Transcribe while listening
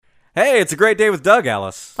Hey, it's a great day with Doug,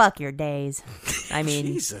 Alice. Fuck your days. I mean,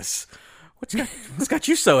 Jesus. What's got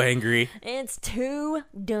you so angry? it's too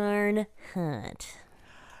darn hot.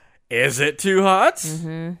 Is it too hot?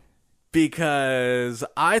 Mm-hmm. Because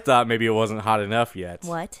I thought maybe it wasn't hot enough yet.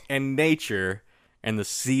 What? And nature and the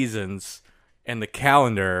seasons and the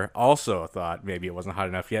calendar also thought maybe it wasn't hot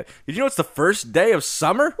enough yet. Did you know it's the first day of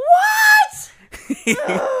summer? What?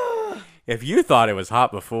 If you thought it was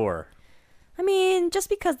hot before. I mean, just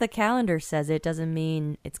because the calendar says it doesn't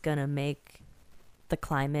mean it's gonna make the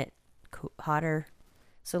climate hotter.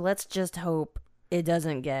 So let's just hope it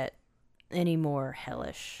doesn't get any more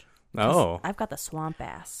hellish. Oh. I've got the swamp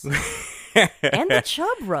ass. And the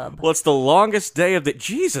chub rub. Well, it's the longest day of the...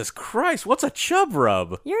 Jesus Christ, what's a chub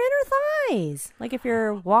rub? Your inner thighs. Like if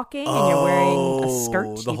you're walking and you're wearing a skirt,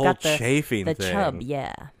 the you've whole got the chafing the thing. chub,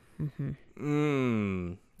 yeah.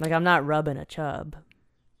 Like I'm not rubbing a chub.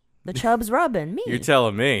 The chub's rubbing me. You're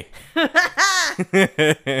telling me. I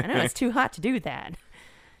know it's too hot to do that.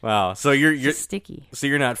 Wow. So you're It's sticky. so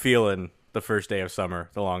you're not feeling the first day of summer,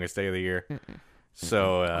 the longest day of the year.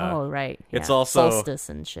 So Oh right. it's yeah. also- solstice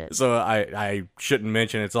and shit. so I shouldn't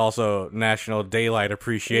mention it's also National Daylight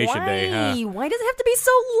Appreciation Day, huh? Why does it have to be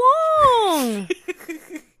so long?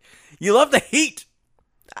 You love the heat.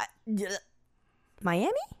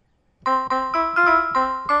 Miami?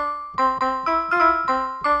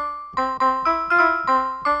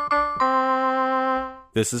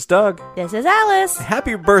 This is Doug. This is Alice.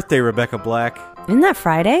 Happy birthday, Rebecca Black. Isn't that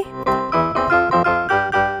Friday?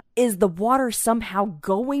 Is the water somehow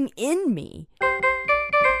going in me?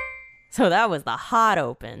 So that was the hot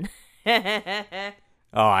open. Oh,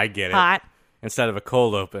 I get it. Hot. Instead of a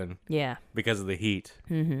cold open Yeah. because of the heat.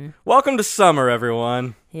 Mm-hmm. Welcome to summer,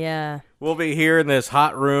 everyone. Yeah. We'll be here in this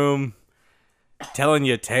hot room telling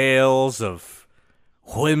you tales of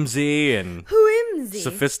whimsy and Whimsy.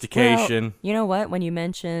 sophistication. Well, you know what? When you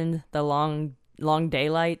mentioned the long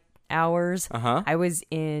daylight hours, I was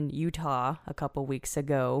in Utah a couple weeks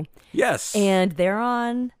ago, Yes. and they're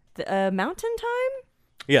on the, mountain time,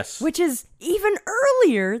 yes. which is even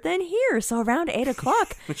earlier than here. So around 8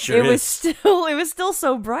 o'clock, Sure it was is. still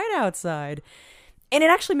so bright outside, and it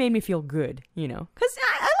actually made me feel good, because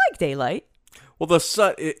I like daylight. Well, the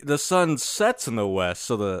sun sets in the west,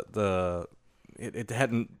 so it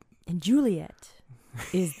hadn't. And Juliet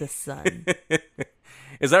is the sun.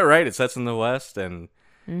 Is that right? It sets in the west, and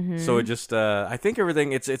so it just. I think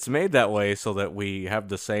everything it's made that way so that we have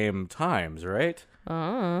the same times, right?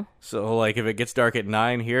 So like if it gets dark at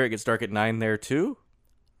 9 here, it gets dark at 9 there too.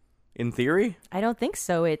 In theory. I don't think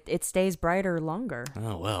so. It stays brighter longer.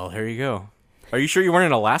 Oh well, there you go. Are you sure you weren't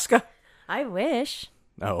in Alaska? I wish.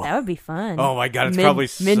 Oh. That would be fun. Oh my God, it's probably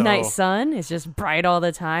midnight so- sun. It's just bright all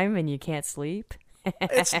the time, and you can't sleep.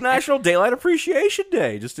 It's National Daylight Appreciation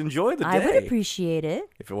Day. Just enjoy the day. I would appreciate it.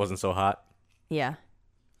 if it wasn't so hot. Yeah.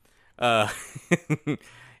 I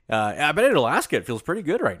bet in Alaska it feels pretty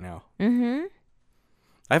good right now. Mm-hmm.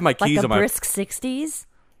 I have my Like keys a in my brisk 60s.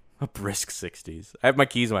 a brisk 60s. I have my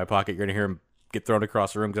keys in my pocket. You're gonna hear them get thrown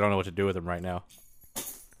across the room because I don't know what to do with them right now.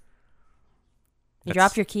 You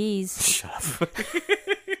dropped your keys. Shut up.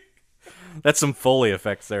 That's some Foley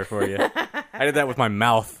effects there for you. I did that with my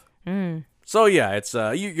mouth. So yeah, it's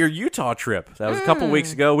your Utah trip. That was a couple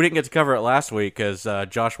weeks ago. We didn't get to cover it last week because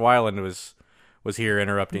Josh Weiland was here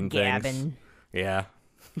interrupting things. Gabbing. Yeah,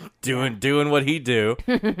 doing what he do.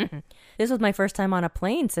 This was my first time on a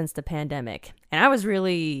plane since the pandemic, and I was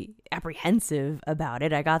really apprehensive about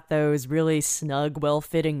it. I got those really snug,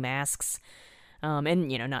 well-fitting masks. And,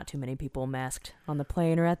 not too many people masked on the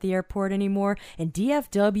plane or at the airport anymore. And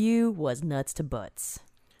DFW was nuts to butts.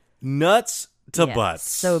 Nuts to Yeah, butts.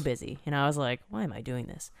 So busy. And I was like, why am I doing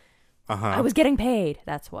this? Uh-huh. I was getting paid.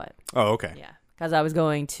 That's what. Oh, okay. Yeah. Because I was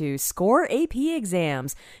going to score AP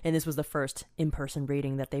exams. And this was the first in-person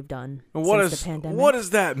reading that they've done since the pandemic. What does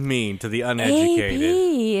that mean to the uneducated?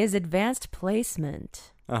 AP is advanced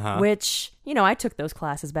placement. Uh-huh. Which, I took those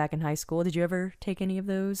classes back in high school. Did you ever take any of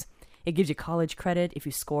those? It gives you college credit if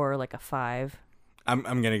you score like a 5. I'm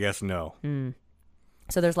gonna guess no.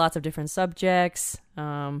 So there's lots of different subjects.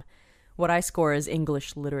 What I score is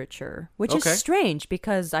English literature, which Okay. is strange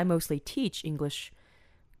because I mostly teach English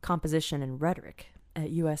composition and rhetoric at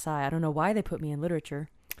USI. I don't know why they put me in literature,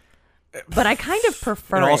 but I kind of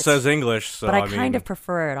prefer It it. all says English, so but I mean, kind of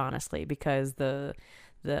prefer it honestly because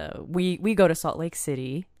we go to Salt Lake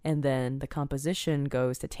City and then the composition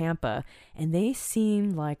goes to Tampa, and they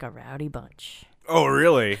seem like a rowdy bunch. Oh,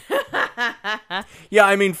 really? Yeah,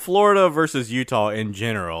 I mean, Florida versus Utah in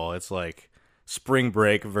general, it's like spring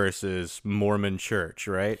break versus Mormon church,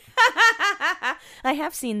 right? I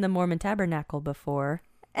have seen the Mormon Tabernacle before.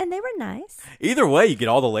 And they were nice. Either way, you get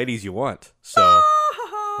all the ladies you want. So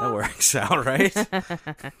that works out, right?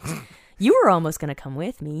 You were almost going to come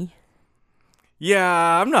with me.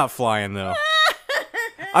 Yeah, I'm not flying though.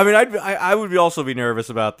 I mean, I would also be nervous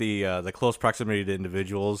about the close proximity to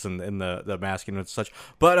individuals and the masking and such.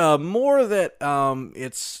 But more that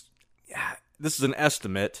this is an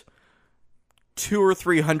estimate, 200 or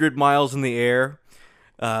 300 miles in the air,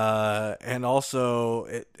 and also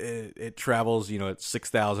it travels at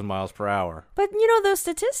 6,000 miles per hour. But those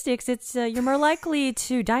statistics, it's you're more likely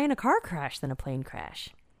to die in a car crash than a plane crash.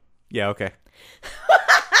 Yeah, okay.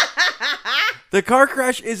 The car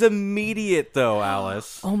crash is immediate, though,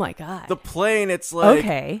 Alice. Oh, my God. The plane, it's like...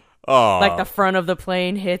 Okay. Like the front of the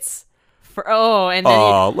plane hits... and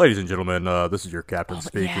then... ladies and gentlemen, this is your captain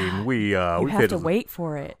speaking. Yeah. We have to wait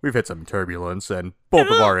for it. We've hit some turbulence, and both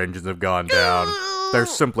of our engines have gone down.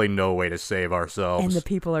 There's simply no way to save ourselves. And the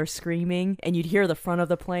people are screaming, and you'd hear the front of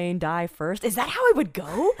the plane die first. Is that how it would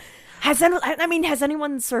go? Has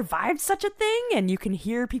anyone survived such a thing? And you can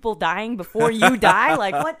hear people dying before you die?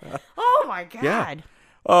 Like, what? Oh, my God. Yeah.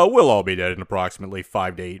 We'll all be dead in approximately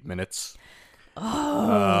 5 to 8 minutes.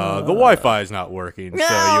 The Wi-Fi is not working,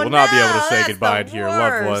 so you will not be able to say goodbye to your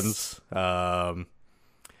loved ones.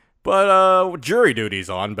 But jury duty's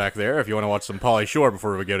on back there if you want to watch some Pauly Shore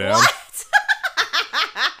before we go down. What?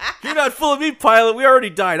 You're not fooling me, pilot. We already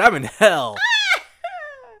died. I'm in hell.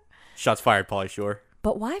 Shots fired, Pauly Shore.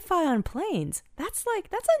 But Wi-Fi on planes, that's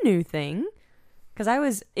a new thing. Because I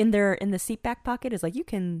was in the seat back pocket is like, you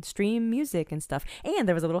can stream music and stuff. And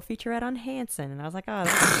there was a little featurette on Hanson. And I was like, oh,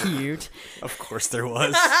 that's cute. Of course there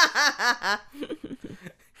was.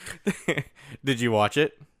 Did you watch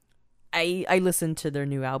it? I listened to their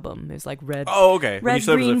new album. It was like red. Oh, okay. Red,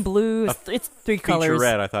 green, blue. It's 3 colors.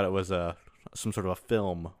 Featurette. I thought it was some sort of a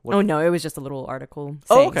film. Oh, no. It was just a little article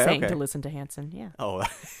saying to listen to Hanson. Yeah. Oh.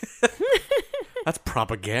 That's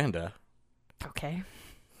propaganda. Okay.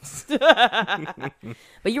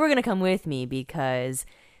 But you were going to come with me because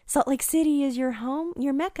Salt Lake City is your home,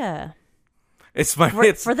 your Mecca. It's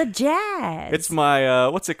for the jazz. It's my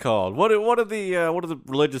what's it called? What do the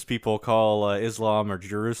religious people call Islam or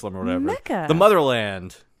Jerusalem or whatever? Mecca. The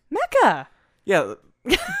motherland. Mecca. Yeah.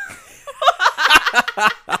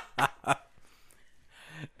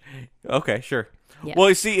 Okay, sure. Yeah. Well,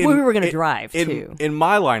 you see, we were going to drive too. In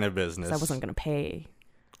my line of business, I wasn't going to pay.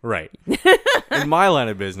 Right. In my line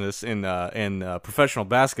of business, in professional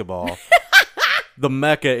basketball, the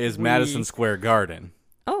Mecca is Madison Square Garden.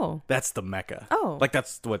 Oh. That's the Mecca. Oh. Like,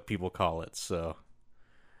 that's what people call it, so.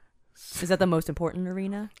 Is that the most important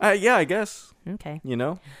arena? Yeah, I guess. Okay.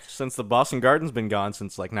 Since the Boston Garden's been gone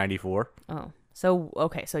since, like, 94. Oh.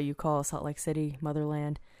 So you call Salt Lake City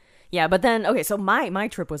motherland. Yeah, but then, okay, so my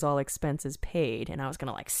trip was all expenses paid, and I was going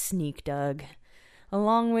to, like, sneak Doug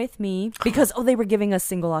along with me because, they were giving us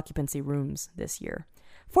single occupancy rooms this year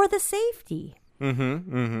for the safety.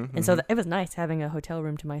 And so it was nice having a hotel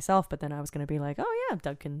room to myself, but then I was going to be like, oh, yeah,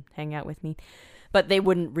 Doug can hang out with me. But they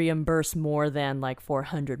wouldn't reimburse more than, like,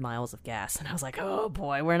 400 miles of gas. And I was like, oh,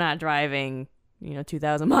 boy, we're not driving,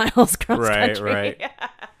 2,000 miles cross country. Right.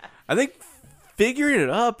 I think figuring it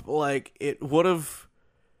up, like, it would have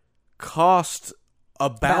cost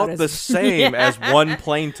about the same as one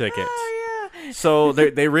plane ticket. Oh, yeah. So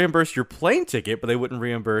they reimbursed your plane ticket, but they wouldn't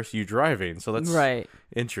reimburse you driving. So that's right.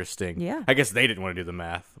 Interesting. Yeah. I guess they didn't want to do the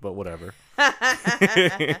math, but whatever.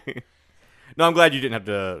 No, I'm glad you didn't have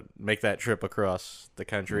to make that trip across the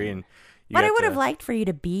country. But I would have liked for you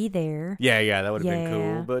to be there. Yeah, that would have been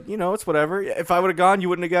cool. But, it's whatever. If I would have gone, you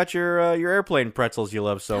wouldn't have got your airplane pretzels you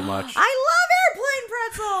love so much. I love airplane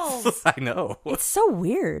pretzels! I know. It's so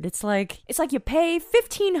weird. It's like you pay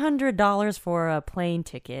 $1,500 for a plane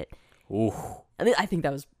ticket. Ooh. I think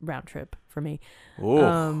that was round trip for me.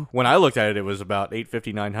 Ooh. When I looked at it, it was about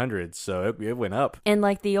 $850, $900, so it went up. And,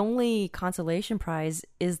 like, the only consolation prize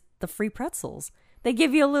is the free pretzels. They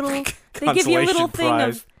give you a little They give you a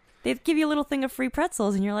little thing of free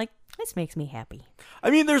pretzels, and you're like, this makes me happy. I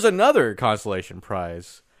mean, there's another consolation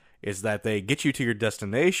prize, is that they get you to your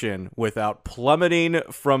destination without plummeting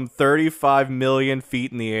from 35 million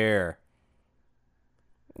feet in the air.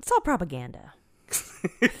 It's all propaganda.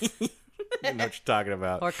 I know what you're talking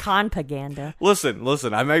about. Or conpaganda.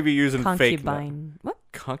 Listen, I may be using fake... What?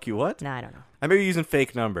 What? No, I don't know. I may be using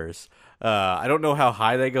fake numbers. I don't know how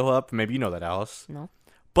high they go up. Maybe you know that, Alice. No.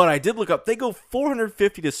 But I did look up. They go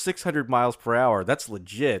 450 to 600 miles per hour. That's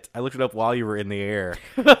legit. I looked it up while you were in the air.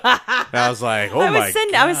 And I was like, oh my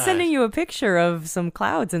God. I was sending you a picture of some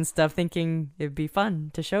clouds and stuff thinking it'd be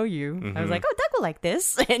fun to show you. Mm-hmm. I was like, oh, Doug will like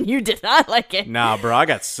this. And you did not like it. Nah, bro, I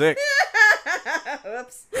got sick.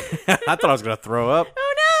 Oops. I thought I was going to throw up.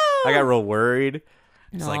 Oh, I got real worried.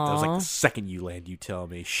 It's like that was like Aw. the second you land, you tell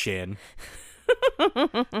me, Shin.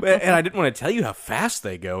 And I didn't want to tell you how fast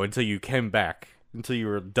they go until you came back, until you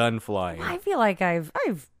were done flying. I feel like I've.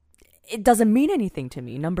 It doesn't mean anything to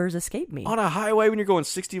me. Numbers escape me. On a highway when you're going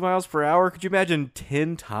 60 miles per hour, could you imagine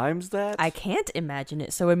 10 times that? I can't imagine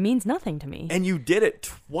it, so it means nothing to me. And you did it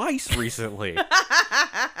twice recently.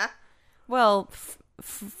 Well,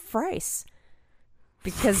 thrice.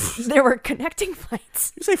 Because there were connecting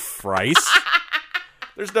flights. You say thrice?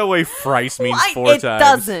 There's no way thrice means Well, four it times.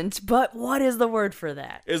 doesn't, but what is the word for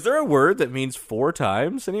that? Is there a word that means 4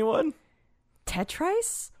 times, anyone?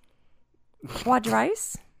 Tetrice?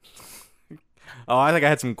 Quadrice? Oh, I think I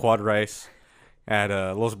had some quad rice at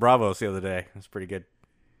Los Bravos the other day. That's pretty good.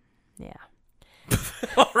 Yeah.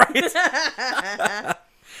 All right.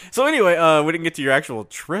 So anyway, we didn't get to your actual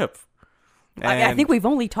trip. I think we've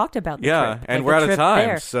only talked about the yeah, trip. and like we're the out of trip time.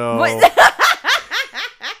 there. So What?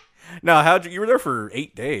 now, you were there for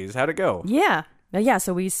 8 days? How'd it go? Yeah. Yeah,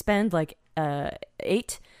 so we spend like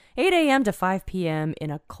 8 a.m. to 5 p.m.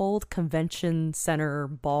 in a cold convention center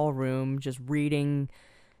ballroom just reading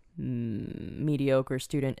mediocre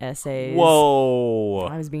student essays. Whoa!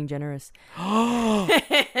 I was being generous.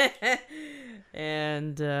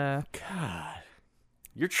 And God,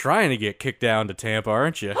 you're trying to get kicked down to Tampa,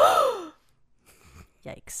 aren't you?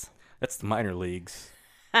 yikes. That's the minor leagues.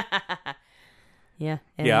 Yeah.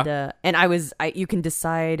 And, Yeah. And you can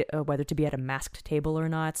decide whether to be at a masked table or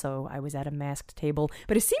not. So I was at a masked table,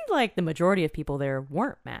 but it seemed like the majority of people there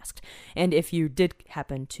weren't masked. And if you did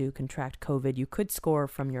happen to contract COVID, you could score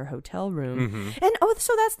from your hotel room. Mm-hmm. And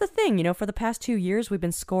so that's the thing, for the past 2 years, we've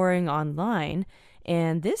been scoring online.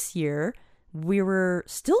 And this year we were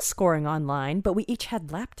still scoring online, but we each had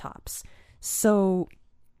laptops. So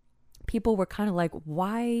people were kind of like,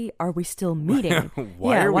 why are we still meeting?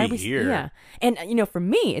 Why are we here? Yeah. And, for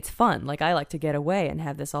me, it's fun. Like, I like to get away and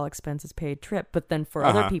have this all expenses paid trip. But then for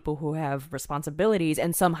other people who have responsibilities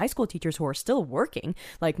and some high school teachers who are still working,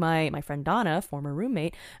 like my friend Donna, former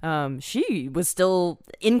roommate, she was still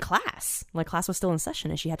in class. Like, class was still in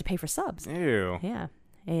session and she had to pay for subs. Ew. Yeah.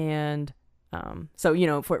 And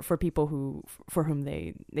so, for people for whom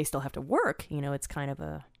they still have to work, it's kind of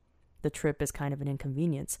the trip is kind of an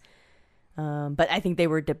inconvenience. But I think they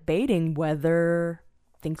were debating whether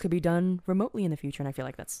things could be done remotely in the future, and I feel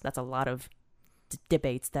like that's a lot of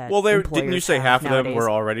debates that. Well, didn't you employers say have half of them nowadays. were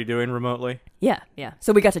already doing remotely? Yeah.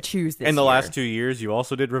 So we got to choose this In the year. last 2 years, you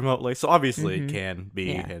also did remotely, so obviously it can be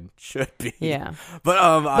Yeah. and should be. Yeah. But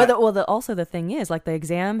also the thing is, like, the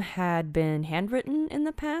exam had been handwritten in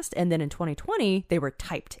the past, and then in 2020 they were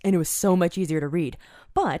typed, and it was so much easier to read.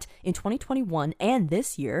 But in 2021 and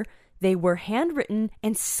this year, they were handwritten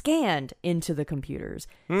and scanned into the computers.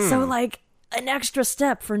 So, like, an extra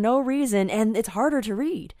step for no reason, and it's harder to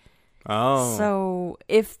read. Oh. So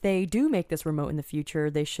if they do make this remote in the future,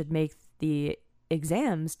 they should make the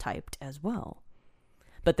exams typed as well.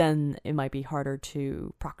 But then it might be harder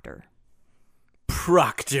to proctor.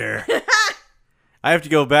 Proctor. I have to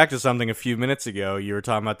go back to something a few minutes ago. You were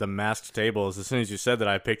talking about the masked tables. As soon as you said that,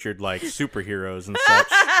 I pictured like superheroes and such.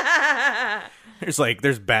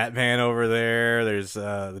 There's Batman over there. There's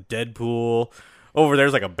the Deadpool. Over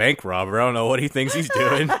there's like a bank robber. I don't know what he thinks he's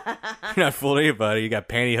doing. You're not fooling anybody. You got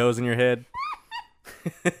pantyhose in your head.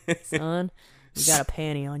 Son, you got a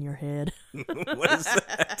panty on your head. What is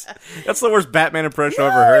that? That's the worst Batman impression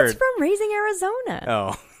I've No, ever heard. it's from Raising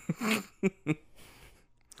Arizona. Oh.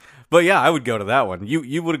 But yeah, I would go to that one.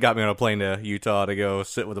 You would have got me on a plane to Utah to go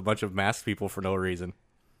sit with a bunch of masked people for no reason.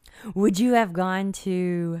 Would you have gone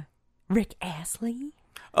to Rick Astley?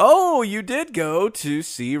 Oh, you did go to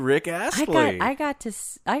see Rick Astley. I got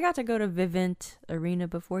to go to Vivint Arena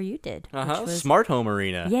before you did. which was- Smart Home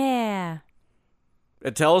Arena. Yeah.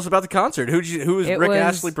 Tell us about the concert. Who was It Rick was-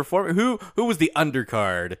 Astley performing? Who was the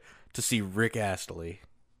undercard to see Rick Astley?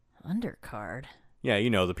 Undercard. Yeah,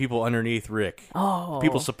 the people underneath Rick. Oh.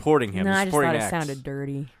 People supporting him. No, the I just supporting thought it acts. sounded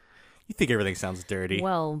dirty. You think everything sounds dirty?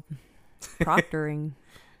 Well, proctoring.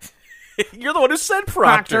 You're the one who said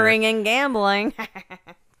proctor. Proctoring and gambling.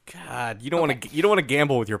 God, you don't want to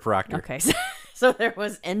gamble with your proctor. Okay, so there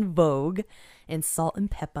was En Vogue and Salt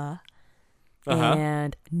and Peppa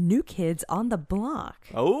and New Kids on the Block.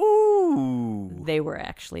 Oh. They were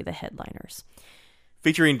actually the headliners.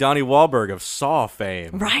 Featuring Donnie Wahlberg of Saw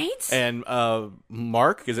fame. Right? And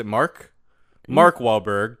Mark, is it Mark? Mark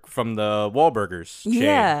Wahlberg from the Wahlburgers chain.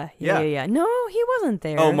 Yeah. No, he wasn't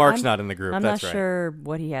there. Oh, Mark's not in the group. I'm That's not right. sure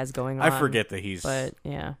what he has going on. I forget that But,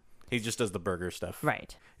 yeah. he just does the burger stuff.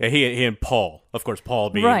 Right. Yeah, he and Paul, of course, Paul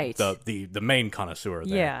being Right. the main connoisseur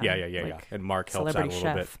there. Yeah. Yeah. Like And Mark helps out a celebrity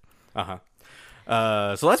little chef. bit.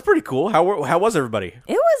 So that's pretty cool. How was everybody?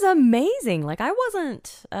 It was amazing. Like I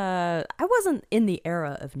wasn't in the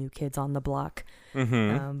era of New Kids on the Block,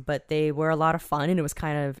 but they were a lot of fun, and it was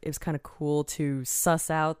kind of cool to suss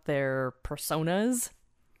out their personas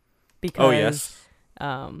because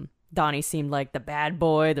Donnie seemed like the bad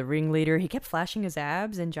boy, the ringleader. He kept flashing his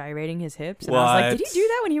abs and gyrating his hips, and I was like, did he do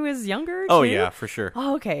that when he was younger? Oh too? yeah, for sure.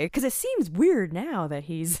 Oh, okay, because it seems weird now that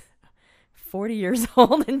he's 40 years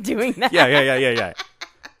old and doing that.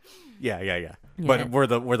 Yeah. But were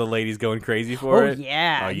the ladies going crazy for it?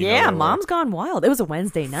 Yeah. Mom's Gone Wild. It was a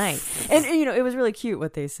Wednesday night, and it was really cute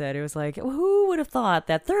what they said. It was like, who would have thought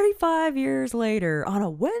that 35 years later, on a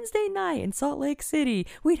Wednesday night in Salt Lake City,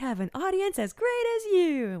 we'd have an audience as great as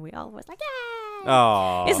you? And we all was like, yeah.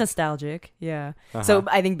 Oh, it's nostalgic. Yeah. So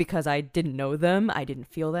I think because I didn't know them, I didn't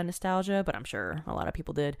feel that nostalgia, but I'm sure a lot of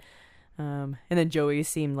people did. And then Joey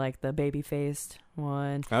seemed like the baby-faced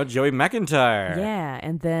one. Oh, Joey McIntyre. Yeah,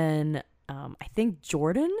 and then I think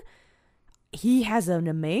Jordan, he has an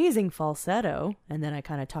amazing falsetto. And then I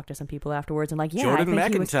kind of talked to some people afterwards and like, yeah, Jordan I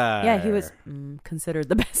think McIntyre. he was considered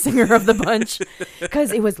the best singer of the bunch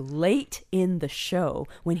because it was late in the show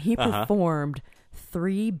when he performed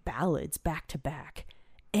 3 ballads back to back,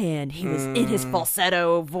 and he was in his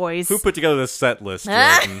falsetto voice. Who put together this set list,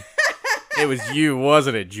 Jordan? It was you,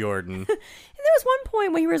 wasn't it, Jordan? And there was one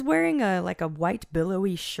point when he was wearing a white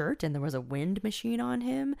billowy shirt and there was a wind machine on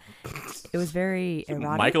him. It was very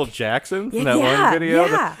erotic. Michael Jackson from that one video?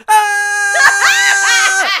 Yeah.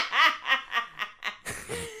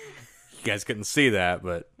 You guys couldn't see that,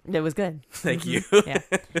 but it was good. Thank you. Yeah.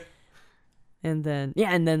 And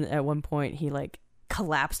then at one point he like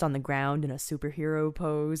collapsed on the ground in a superhero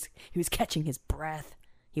pose. He was catching his breath.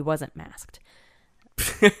 He wasn't masked.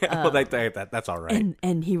 Well, that's all right.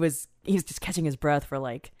 And he was just catching his breath for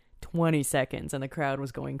like 20 seconds, and the crowd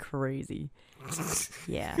was going crazy.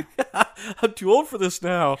 Yeah. I'm too old for this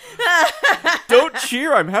now. Don't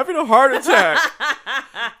cheer. I'm having a heart attack.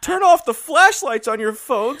 Turn off the flashlights on your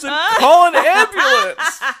phones and call an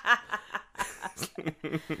ambulance.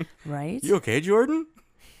 Right? You okay, Jordan?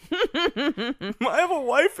 I have a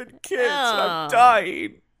wife and kids, and I'm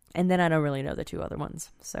dying. And then I don't really know the 2 other ones,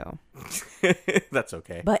 so. That's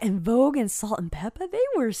okay. But in Vogue and Salt and Peppa, they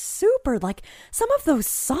were super. Like, some of those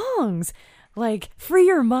songs, like Free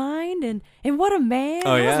Your Mind and What a Man.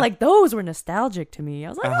 Oh, I yeah? was like, those were nostalgic to me. I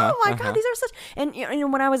was like, oh my God, these are such. And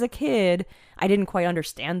when I was a kid, I didn't quite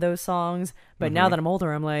understand those songs. But now that I'm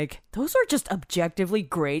older, I'm like, those are just objectively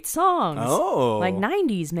great songs. Oh. Like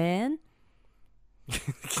 90s, man.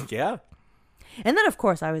 Yeah. And then, of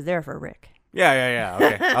course, I was there for Rick. Yeah.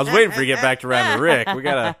 Okay. I was waiting for you to get back around to Rick. We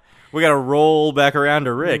gotta roll back around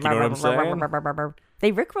to Rick. You know what I'm saying?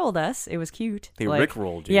 They rickrolled us. It was cute. They like,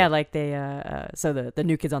 rickrolled you. Yeah, like they. So the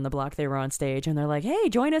New Kids on the Block, they were on stage and they're like, "Hey,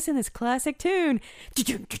 join us in this classic tune."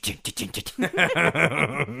 That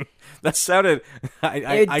sounded.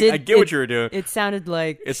 I get what you were doing. It sounded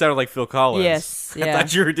like. It sounded like Phil Collins. Yes. Yeah. I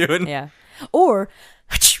thought you were doing. Yeah. Or.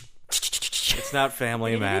 It's not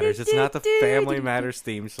Family Matters. It's not the Family Matters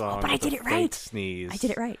theme song. Oh, but I did it right. Sneeze. I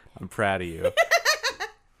did it right. I'm proud of you.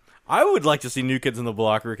 I would like to see New Kids on the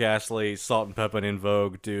Block, Rick Astley, Salt and Peppa, and In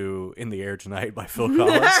Vogue do In the Air Tonight by Phil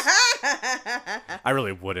Collins. I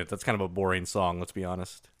really wouldn't. That's kind of a boring song, let's be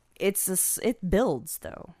honest. It builds,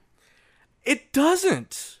 though. It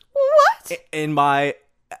doesn't. What? In my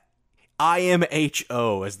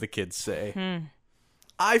IMHO, as the kids say.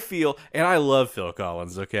 I feel, and I love Phil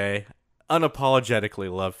Collins, okay? Unapologetically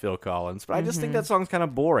love Phil Collins, but I just think that song's kind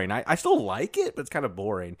of boring. I still like it, but it's kind of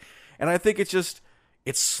boring. And I think it's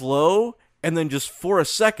slow, and then just for a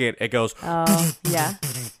second, it goes... Oh, yeah.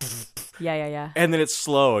 Yeah. And then it's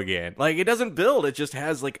slow again. Like, it doesn't build, it just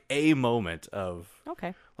has, like, a moment of...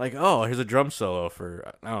 Okay. Like, oh, here's a drum solo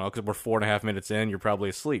for, I don't know, because we're 4.5 minutes in, you're probably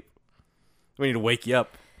asleep. We need to wake you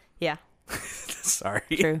up. Yeah. Sorry.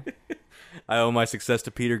 True. I owe my success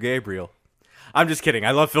to Peter Gabriel. I'm just kidding.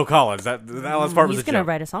 I love Phil Collins. That last part was a He's going to joke.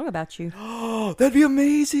 write a song about you. Oh, that'd be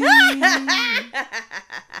amazing.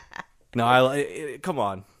 No, come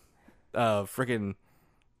on. Freaking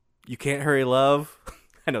You Can't Hurry Love.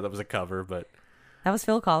 I know that was a cover, but... That was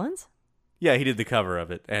Phil Collins? Yeah, he did the cover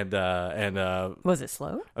of it. And was it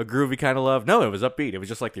slow? A Groovy Kind of Love. No, it was upbeat. It was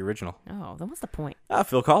just like the original. Oh, then what's the point?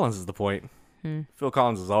 Phil Collins is the point. Phil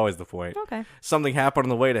Collins is always the point. Okay. Something Happened on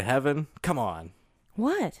the Way to Heaven. Come on.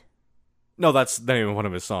 What? No, that's not even one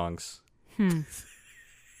of his songs.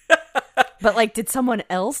 But like, did someone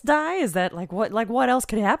else die? Is that like what else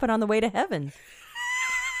could happen on the way to heaven?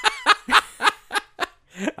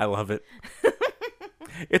 I love it.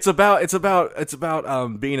 It's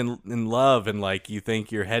about being in love, and like you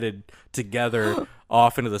think you're headed together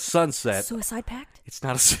off into the sunset. Suicide pact? It's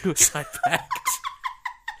not a suicide pact.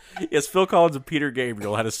 Yes, Phil Collins and Peter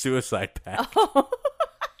Gabriel had a suicide pact. Oh.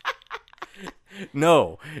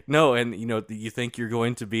 No, and you think you're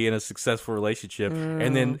going to be in a successful relationship,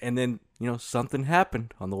 and then something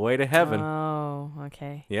happened on the way to heaven. Oh,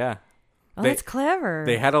 okay. Yeah. Oh, that's clever.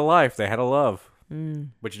 They had a life, they had a love,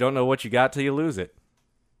 but you don't know what you got till you lose it.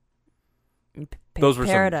 Those were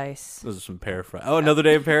paradise. Those are some paraphrase. Oh, Another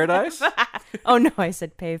Day in Paradise? Oh no, I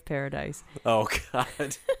said pave paradise. Oh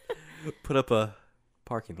God. Put up a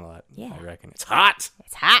parking lot. Yeah. I reckon. It's hot.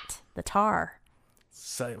 It's hot. The tar.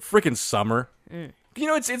 Freaking summer.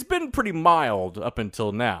 It's been pretty mild up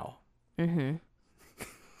until now. Mm-hmm.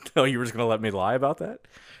 Oh, you were just gonna let me lie about that?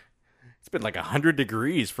 It's been like 100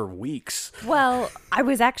 degrees for weeks. Well, I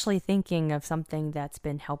was actually thinking of something that's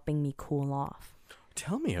been helping me cool off.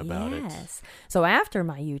 Tell me about it. Yes. So after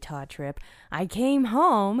my Utah trip, I came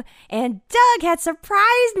home and Doug had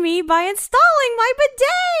surprised me by installing my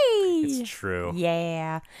bidet. It's true.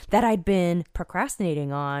 Yeah. That I'd been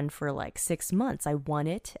procrastinating on for like 6 months. I won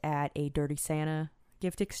it at a Dirty Santa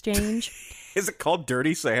gift exchange. Is it called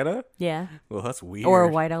Dirty Santa? Yeah. Well, that's weird. Or a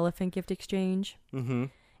White Elephant gift exchange. Mm-hmm.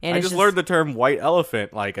 And I just learned the term white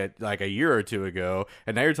elephant like a year or two ago,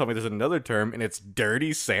 and now you're telling me there's another term, and it's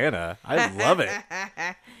Dirty Santa. I love it.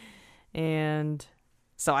 And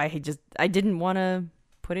so I didn't want to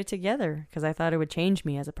put it together because I thought it would change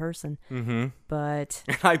me as a person. Mm-hmm. But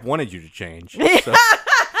I wanted you to change. So.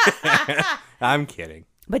 I'm kidding.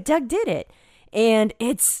 But Doug did it, and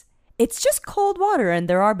it's just cold water, and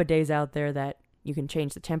there are bidets out there that you can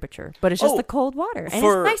change the temperature, but it's just the cold water. And it's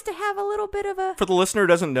nice to have a little bit of a... For the listener who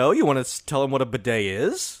doesn't know, you want to tell them what a bidet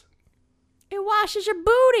is? It washes your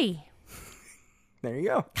booty. There you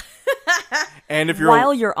go. And if you're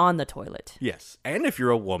While you're on the toilet. Yes. And if you're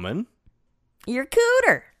a woman... You're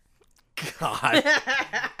cooter. God.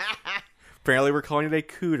 Apparently we're calling it a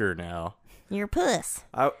cooter now. Your puss.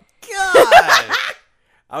 God!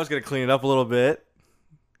 I was going to clean it up a little bit.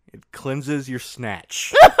 It cleanses your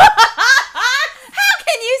snatch.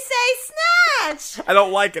 I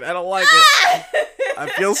don't like it. I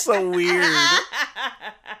feel so weird.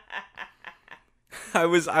 I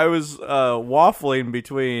was waffling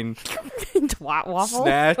between waffle?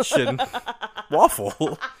 Snatch and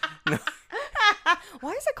waffle. No.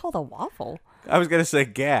 Why is it called a waffle? I was gonna say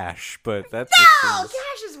gash, but that's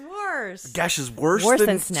gash is worse. Gash is worse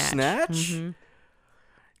than Snatch. Mm-hmm.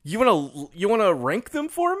 You wanna rank them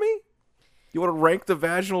for me? You wanna rank the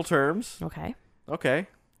vaginal terms? Okay.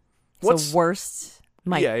 So worst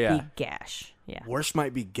might be gash. Yeah. Worst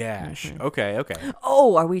might be gash. Mm-hmm. Okay.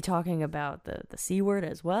 Oh, are we talking about the C word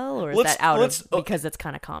as well? Or is that out of because it's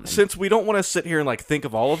kind of common? Since we don't want to sit here and think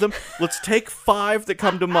of all of them, let's take 5 that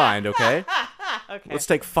come to mind, okay? Okay. Let's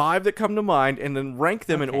take 5 that come to mind and then rank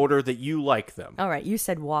them in order that you like them. All right. You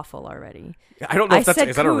said waffle already. I don't know if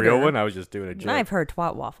is that a real one? I was just doing a joke. I've heard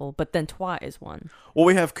twat waffle, but then twat is one. Well,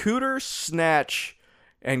 we have cooter, snatch,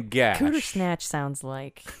 and gash. Cooter Snatch sounds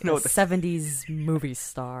like a 70s movie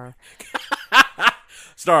star.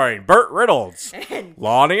 Starring Burt Reynolds,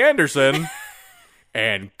 Lonnie Anderson,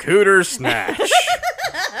 and Cooter Snatch.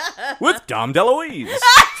 With Dom DeLuise.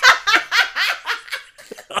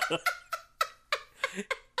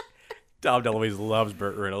 Dom DeLuise loves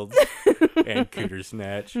Burt Reynolds and Cooter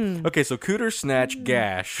Snatch. Okay, so Cooter Snatch,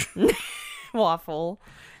 gash. Waffle.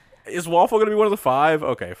 Is waffle going to be one of the 5?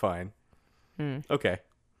 Okay, fine. Okay.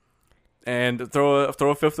 And throw a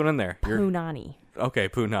 5th one in there. Punani. Okay,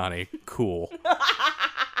 Punani. Cool.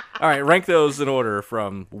 All right, rank those in order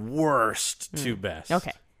from worst to best.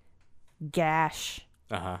 Okay. Gash.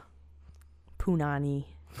 Uh-huh. Punani.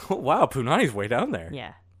 Oh, wow, Punani's way down there.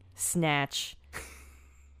 Yeah. Snatch.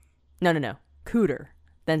 No. Cooter.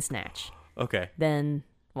 Then Snatch. Okay. Then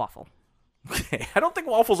Waffle. Okay. I don't think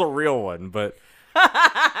Waffle's a real one, but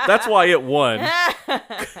that's why it won.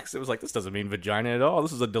 It was like, this doesn't mean vagina at all.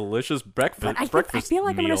 This is a delicious breakfast I feel like meal.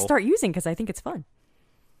 I'm going to start using because I think it's fun.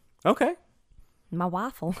 Okay. My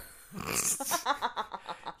waffle.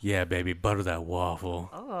 Yeah, baby, butter that waffle.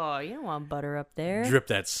 Oh, you don't want butter up there. Drip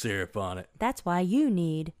that syrup on it. That's why you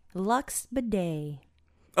need Lux Bidet.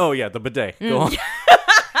 Oh, yeah, the bidet. Go on.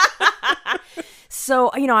 So,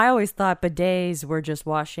 I always thought bidets were just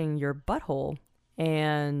washing your butthole.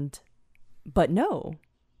 But no.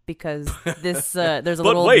 Because there's a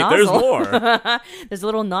little nozzle. There's more. There's a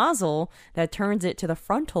little nozzle that turns it to the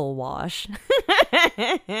frontal wash.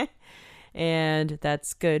 And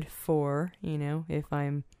that's good for, if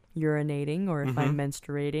I'm urinating or if I'm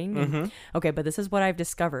menstruating. Okay, but this is what I've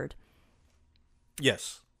discovered.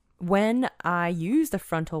 Yes. When I use the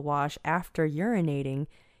frontal wash after urinating,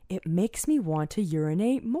 it makes me want to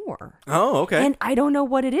urinate more. Oh, okay. And I don't know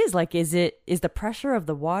what it is. Like, is the pressure of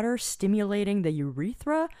the water stimulating the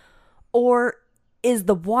urethra, or is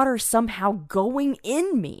the water somehow going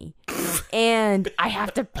in me and I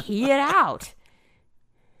have to pee it out?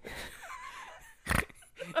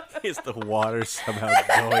 Is the water somehow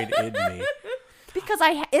going in me? Because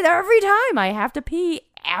every time I have to pee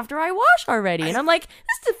after I wash already. And I'm like,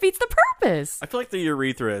 this defeats the purpose. I feel like the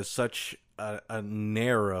urethra is such a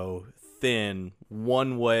narrow, thin,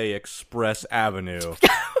 one-way express avenue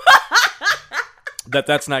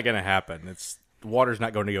that's not going to happen. Water's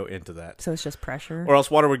not going to go into that. So it's just pressure? Or else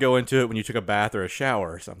water would go into it when you took a bath or a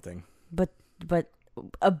shower or something. But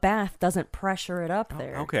a bath doesn't pressure it up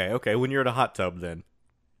there. Okay. When you're in a hot tub, then.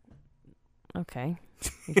 Okay.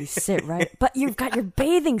 You sit right... But you've got your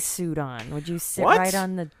bathing suit on. Would you sit What? right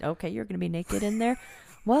on the... Okay, you're going to be naked in there?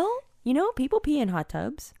 Well, people pee in hot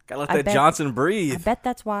tubs. Gotta let that Johnson breathe. I bet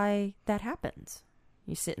that's why that happens.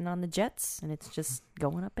 You're sitting on the jets, and it's just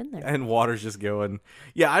going up in there. And water's just going...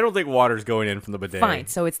 Yeah, I don't think water's going in from the bidet. Fine,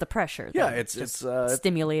 so it's the pressure. Yeah, then. it's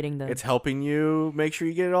stimulating the... It's helping you make sure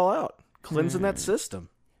you get it all out. Cleansing that system.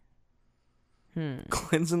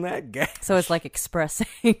 Cleansing that gas. So it's like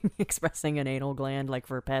expressing an anal gland, like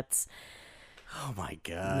for pets. Oh my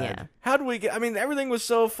god. Yeah. How do we get... I mean, everything was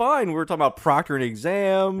so fine. We were talking about proctoring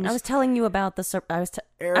exams. I was telling you about the...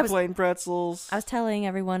 airplane pretzels. I was telling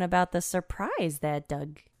everyone about the surprise that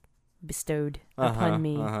Doug bestowed upon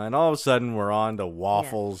me. And all of a sudden, we're on to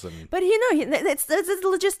waffles and... But it's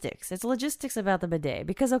logistics. It's logistics about the bidet.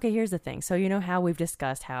 Because, okay, here's the thing. So you know how we've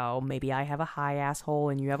discussed how maybe I have a high asshole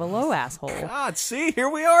and you have a low asshole. God, see, here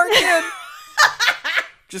we are again.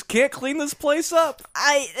 Just can't clean this place up.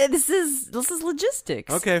 This is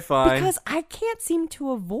logistics. Okay, fine. Because I can't seem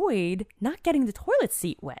to avoid not getting the toilet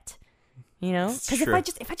seat wet. Because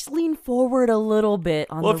if I just lean forward a little bit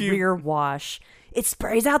on the rear wash, it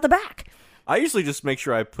sprays out the back. I usually just make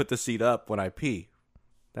sure I put the seat up when I pee.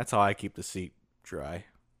 That's how I keep the seat dry.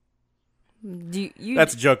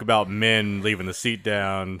 That's a joke about men leaving the seat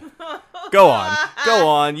down. Go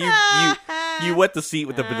on. You wet the seat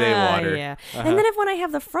with the bidet water. Yeah. And then when I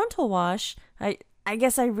have the frontal wash, I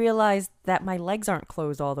guess I realize that my legs aren't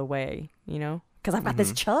closed all the way, because I've got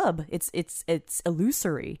this chub. It's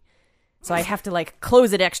illusory. So I have to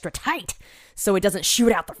close it extra tight so it doesn't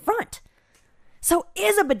shoot out the front. So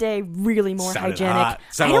is a bidet really more hygienic?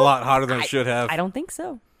 Sounded a lot hotter than it should have. I don't think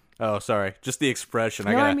so. Oh, sorry. Just the expression.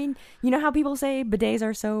 No, I mean, you know how people say bidets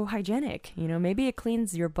are so hygienic? Maybe it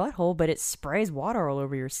cleans your butthole, but it sprays water all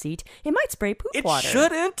over your seat. It might spray poop water. It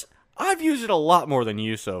shouldn't. I've used it a lot more than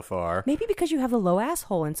you so far. Maybe because you have a low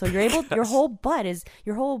asshole, and so you're able. Your whole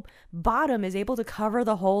bottom is able to cover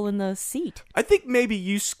the hole in the seat. I think maybe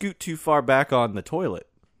you scoot too far back on the toilet.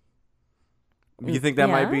 You think that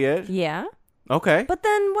might be it? Yeah. Okay. But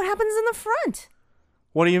then what happens in the front?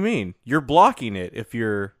 What do you mean? You're blocking it if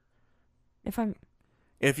you're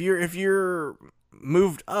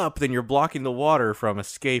moved up, then you're blocking the water from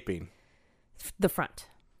escaping. The front.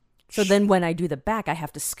 So then when I do the back, I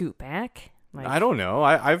have to scoot back? I don't know.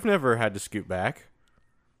 I've never had to scoot back.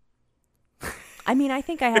 I mean, I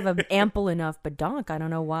think I have an ample enough badonk. I don't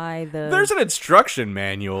know why There's an instruction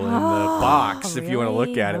manual in the box if you want to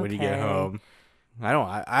look at it when you get Okay. home.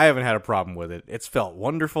 I haven't had a problem with it. It's felt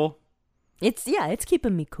wonderful. It's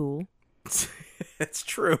keeping me cool. It's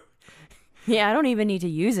true. Yeah, I don't even need to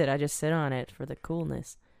use it. I just sit on it for the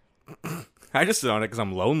coolness. I just sit on it because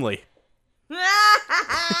I'm lonely.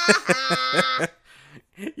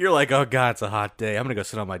 You're like, oh God, it's a hot day. I'm gonna go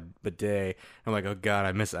sit on my bidet. I'm like, oh God,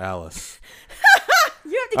 I miss Alice.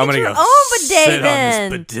 You have to get your own bidet then.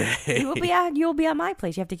 On this bidet. You'll be at my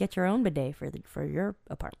place. You have to get your own bidet for your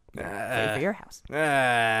apartment, for your house.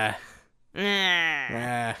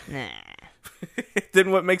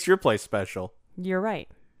 Then what makes your place special? You're right.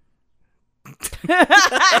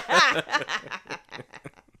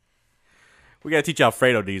 We gotta teach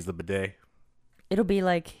Alfredo to use the bidet. It'll be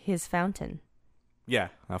like his fountain. Yeah,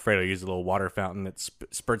 Alfredo uses a little water fountain that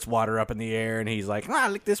spurts water up in the air, and he's like,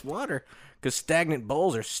 look this water. Because stagnant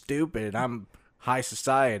bowls are stupid, and I'm high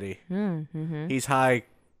society. Mm-hmm. He's high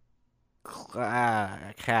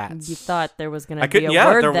cats. You thought there was going to be a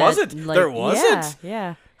word there that... wasn't. There wasn't.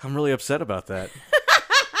 Yeah. I'm really upset about that.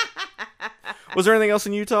 Was there anything else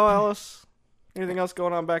in Utah, Alice? Anything else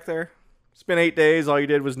going on back there? It's been 8 days. All you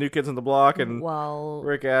did was New Kids on the Block and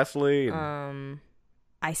Rick Astley. And...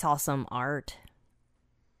 I saw some art.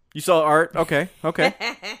 You saw art? Okay.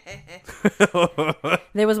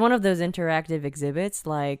 There was one of those interactive exhibits,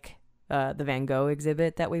 like the Van Gogh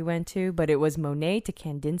exhibit that we went to, but it was Monet to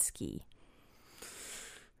Kandinsky.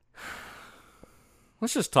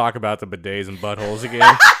 Let's just talk about the bidets and buttholes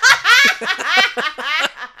again.